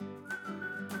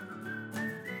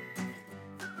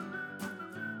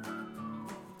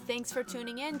Thanks for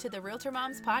tuning in to the Realtor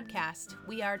Moms podcast.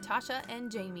 We are Tasha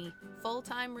and Jamie,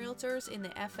 full-time realtors in the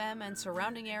FM and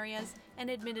surrounding areas,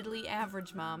 and admittedly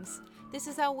average moms. This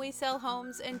is how we sell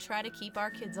homes and try to keep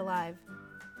our kids alive.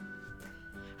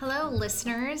 Hello,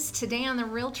 listeners. Today on the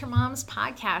Realtor Moms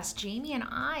podcast, Jamie and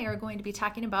I are going to be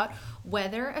talking about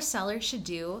whether a seller should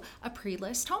do a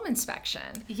pre-list home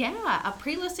inspection. Yeah, a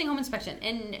pre-listing home inspection.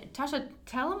 And Tasha,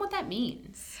 tell them what that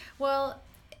means. Well,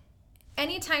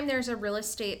 anytime there's a real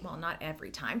estate, well, not every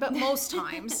time, but most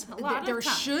times, there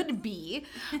should be,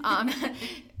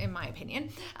 in my opinion,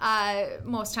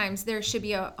 most times there should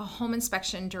be a home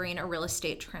inspection during a real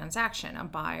estate transaction. A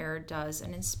buyer does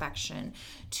an inspection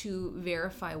to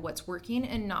verify what's working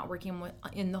and not working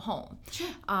in the home. Sure.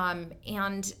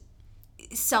 And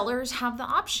sellers have the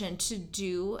option to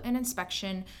do an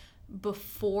inspection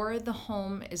before the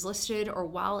home is listed or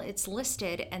while it's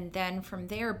listed, and then from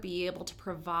there be able to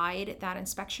provide that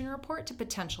inspection report to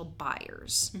potential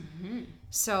buyers. Mm-hmm.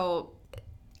 So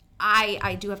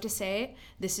I do have to say,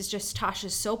 this is just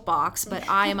Tasha's soapbox, but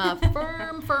I am a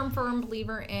firm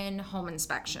believer in home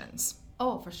inspections.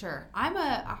 Oh, for sure.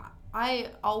 I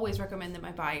always recommend that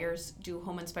my buyers do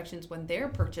home inspections when they're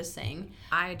purchasing.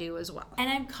 I do as well. And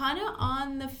I'm kind of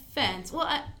on the fence. Well,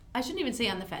 I shouldn't even say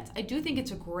on the fence. I do think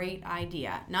it's a great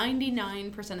idea.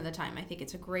 99% of the time, I think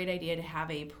it's a great idea to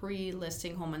have a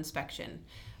pre-listing home inspection,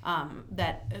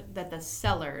 that the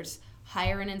sellers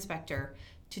hire an inspector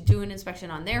to do an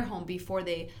inspection on their home before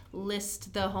they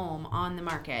list the home on the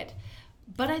market.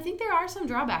 But I think there are some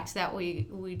drawbacks that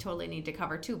we totally need to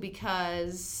cover too,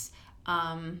 because,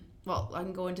 well, I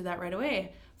can go into that right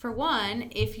away. For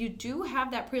one, if you do have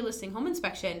that pre-listing home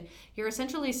inspection, you're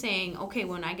essentially saying, okay,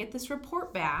 when I get this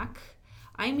report back,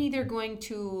 I'm either going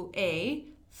to A,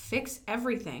 fix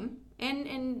everything,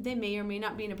 and they may or may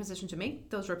not be in a position to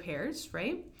make those repairs,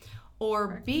 right?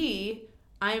 Or B,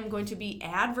 I am going to be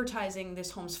advertising this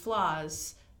home's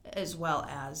flaws as well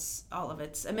as all of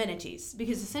its amenities.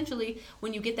 Because essentially,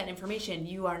 when you get that information,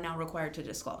 you are now required to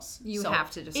disclose. You have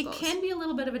to disclose. It can be a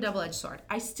little bit of a double-edged sword.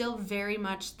 I still very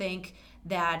much think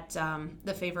that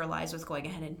the favor lies with going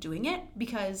ahead and doing it,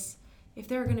 because if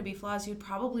there are going to be flaws, you'd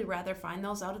probably rather find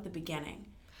those out at the beginning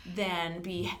than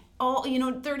be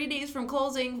 30 days from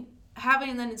closing, having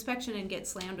an inspection and get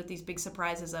slammed with these big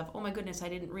surprises of, oh my goodness, I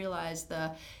didn't realize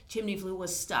the chimney flue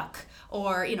was stuck,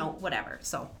 or whatever.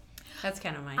 So that's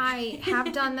kind of I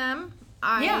have done them.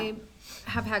 I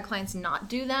have had clients not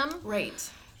do them. Right.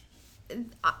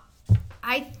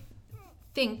 I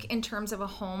think in terms of a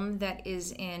home that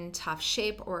is in tough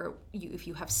shape, or if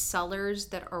you have sellers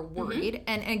that are worried, mm-hmm.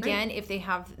 and again, if they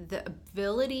have the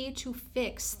ability to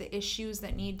fix the issues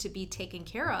that need to be taken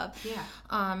care of,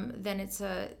 then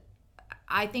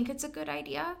I think it's a good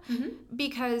idea, mm-hmm.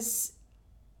 because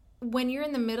when you're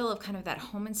in the middle of kind of that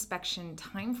home inspection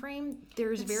time frame,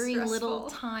 there's very little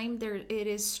time there. It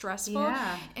is stressful,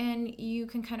 and you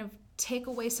can kind of take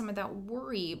away some of that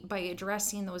worry by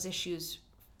addressing those issues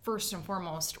first and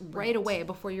foremost right away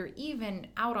before you're even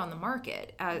out on the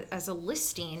market as a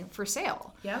listing for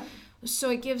sale. Yeah.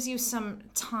 So it gives you some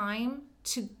time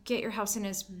to get your house in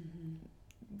as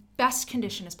best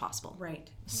condition as possible. Right.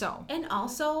 So. And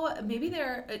also, maybe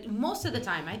most of the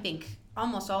time, I think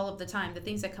almost all of the time, the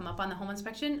things that come up on the home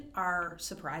inspection are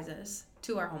surprises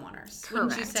to our homeowners. Correct.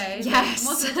 Wouldn't you say? Yes.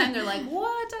 Most of the time they're like,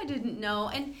 what? I didn't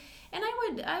know. And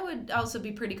I would also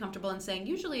be pretty comfortable in saying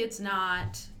usually it's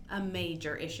not a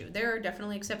major issue. There are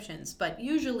definitely exceptions, but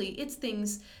usually it's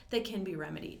things that can be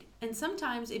remedied. And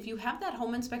sometimes if you have that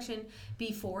home inspection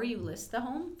before you list the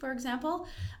home, for example,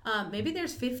 maybe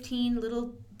there's 15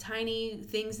 little tiny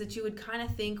things that you would kind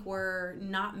of think were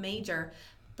not major,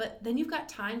 but then you've got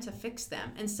time to fix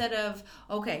them instead of,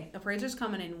 okay, appraiser's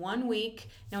coming in 1 week.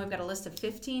 Now we've got a list of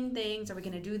 15 things. Are we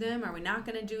going to do them? Are we not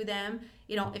going to do them?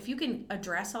 If you can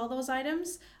address all those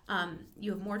items,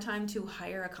 you have more time to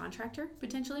hire a contractor,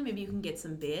 potentially. Maybe you can get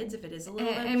some bids if it is a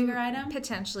little bit bigger item.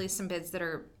 Potentially some bids that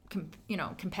are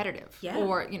competitive, yeah.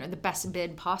 or the best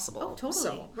bid possible. Oh, totally.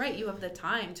 So. Right. You have the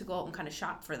time to go out and kind of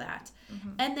shop for that. Mm-hmm.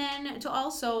 And then to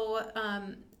also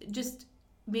just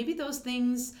maybe those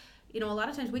things, a lot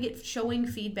of times we get showing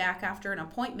feedback after an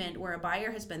appointment where a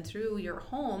buyer has been through your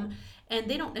home, and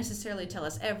they don't necessarily tell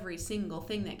us every single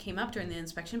thing that came up during the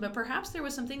inspection, but perhaps there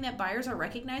was something that buyers are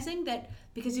recognizing that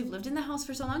because you've lived in the house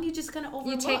for so long, you just kind of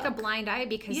overlook. You take a blind eye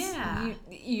because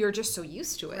you're just so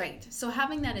used to it. Right. So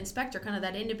having that inspector, kind of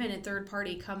that independent third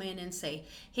party, come in and say,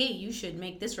 hey, you should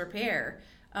make this repair,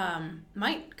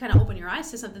 might kind of open your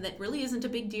eyes to something that really isn't a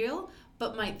big deal,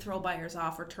 but might throw buyers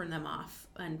off or turn them off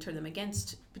and turn them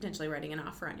against potentially writing an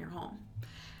offer on your home.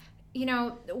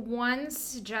 One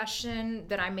suggestion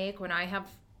that I make when I have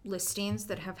listings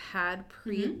that have had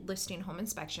pre-listing home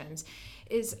inspections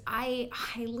is I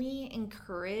highly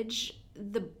encourage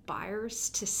the buyers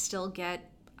to still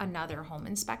get another home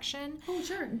inspection. Oh,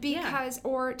 sure. Because,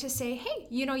 or to say, hey,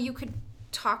 you could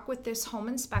talk with this home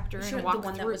inspector and walk the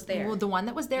one through that was there. Well, the one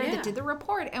that was there that did the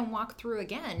report, and walk through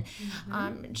again.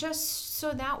 Just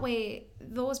so that way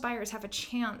those buyers have a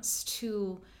chance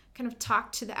to kind of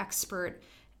talk to the expert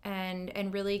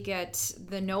and really get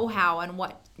the know-how on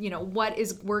what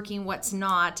is working, what's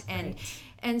not,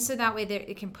 and so that way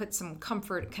it can put some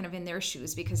comfort kind of in their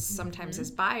shoes, because sometimes as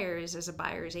a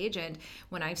buyer's agent,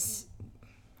 when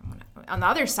on the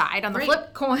other side, on the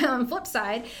flip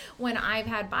side, when I've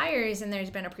had buyers and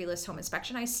there's been a pre-list home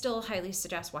inspection, I still highly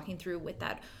suggest walking through with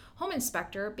that home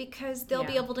inspector, because they'll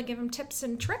be able to give them tips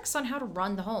and tricks on how to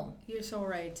run the home. You're so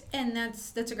right. And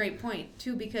that's a great point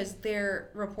too, because their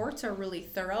reports are really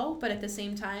thorough, but at the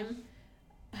same time,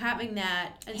 having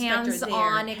that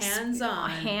inspector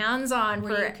hands-on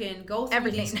where you can go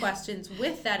through these questions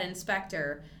with that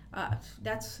inspector,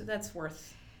 that's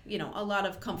worth a lot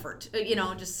of comfort,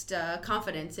 just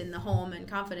confidence in the home and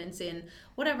confidence in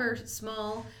whatever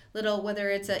small little, whether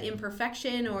it's an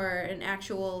imperfection or an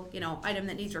actual, item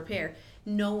that needs repair,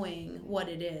 knowing what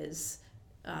it is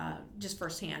just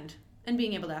firsthand and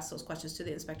being able to ask those questions to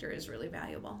the inspector is really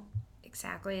valuable.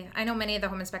 Exactly. I know many of the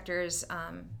home inspectors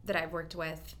that I've worked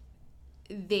with,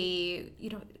 they,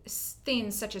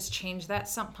 things such as change that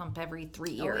sump pump every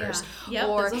 3 years,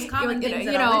 or those common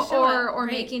things or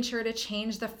making sure to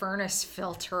change the furnace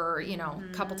filter, a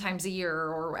couple times a year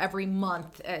or every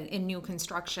month in new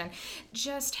construction.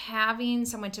 Just having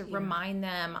someone to remind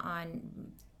them on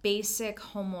basic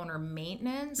homeowner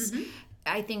maintenance.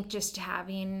 I think just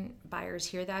having buyers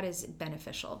hear that is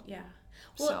beneficial. Yeah.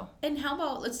 Well, and how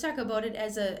about, let's talk about it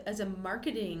as a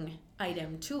marketing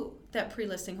item too, that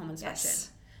pre-listing home inspection.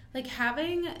 Yes. Like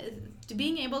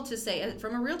being able to say,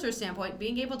 from a realtor standpoint,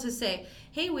 being able to say,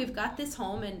 hey, we've got this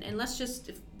home, and let's just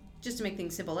to make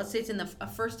things simple, let's say it's in a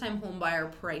first-time home buyer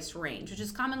price range, which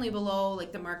is commonly below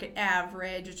like the market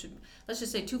average, which let's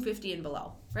just say $250 and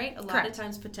below, right? A lot of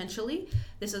times, potentially,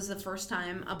 this is the first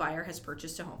time a buyer has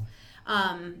purchased a home.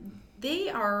 They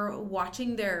are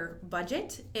watching their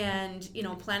budget and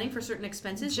planning for certain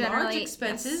expenses, large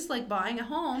expenses like buying a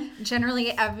home.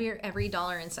 Generally, every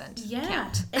dollar and cent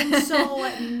count. And so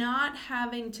not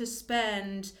having to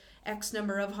spend X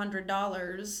number of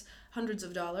hundreds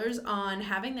of dollars on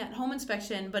having that home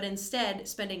inspection, but instead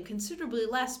spending considerably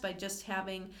less by just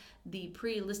having the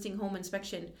pre-listing home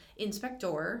inspection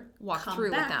inspector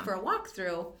come back for a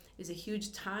walkthrough is a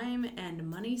huge time and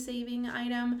money saving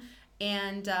item.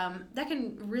 And that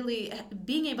can really,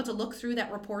 being able to look through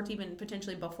that report even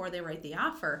potentially before they write the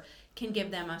offer, can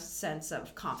give them a sense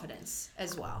of confidence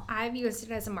as well. I've used it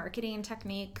as a marketing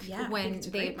technique when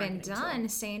they've been done,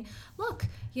 saying, look,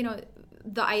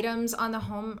 the items on the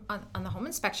home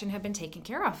inspection have been taken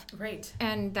care of. Right.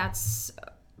 And that's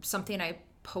something I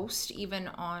post even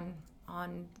on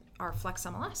our Flex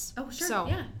MLS. Oh, sure. So,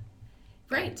 yeah.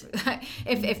 Great.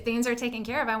 If things are taken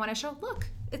care of, I want to show, look,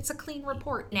 it's a clean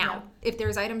report. Now, if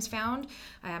there's items found,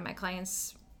 I have my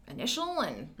client's initial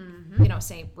and,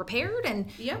 say repaired,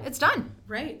 and it's done.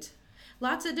 Right.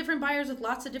 Lots of different buyers with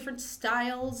lots of different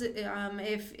styles.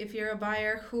 If you're a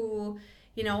buyer who,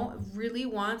 really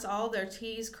wants all their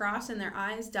T's crossed and their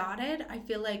I's dotted, I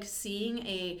feel like seeing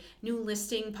a new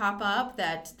listing pop up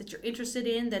that you're interested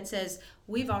in that says,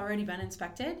 we've already been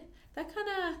inspected, that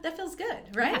feels good,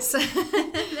 right? Yes.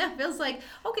 That feels like,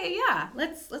 okay, yeah,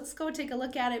 let's go take a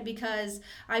look at it, because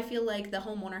I feel like the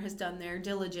homeowner has done their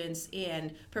diligence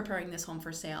in preparing this home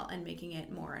for sale and making it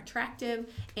more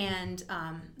attractive and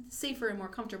safer and more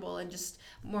comfortable and just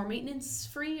more maintenance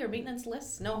free or maintenance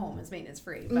less. No home is maintenance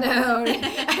free. No, no,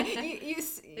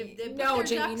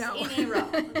 Jamie, no. In a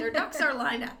row. Their ducks are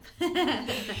lined up.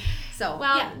 So,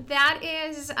 that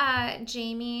is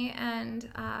Jamie and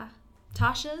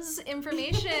Tasha's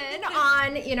information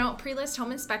on pre-list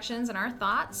home inspections and our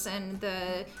thoughts and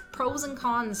the pros and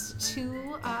cons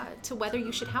to whether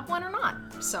you should have one or not.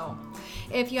 So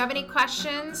if you have any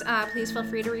questions, please feel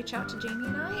free to reach out to Jamie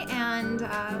and I, and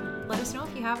let us know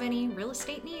if you have any real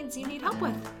estate needs you need help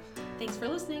with. Thanks for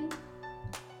listening.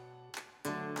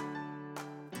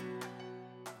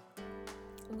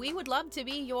 We would love to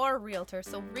be your realtor,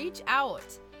 so reach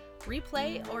out.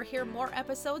 Replay or hear more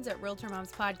episodes at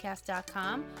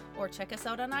RealtorMomsPodcast.com or check us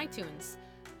out on iTunes.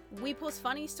 We post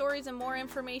funny stories and more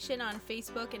information on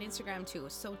Facebook and Instagram too,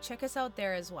 so check us out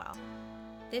there as well.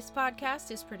 This podcast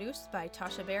is produced by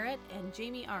Tasha Barrett and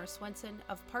Jamie R. Swenson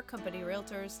of Park Company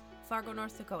Realtors, Fargo,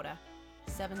 North Dakota,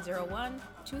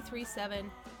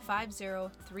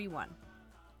 701-237-5031.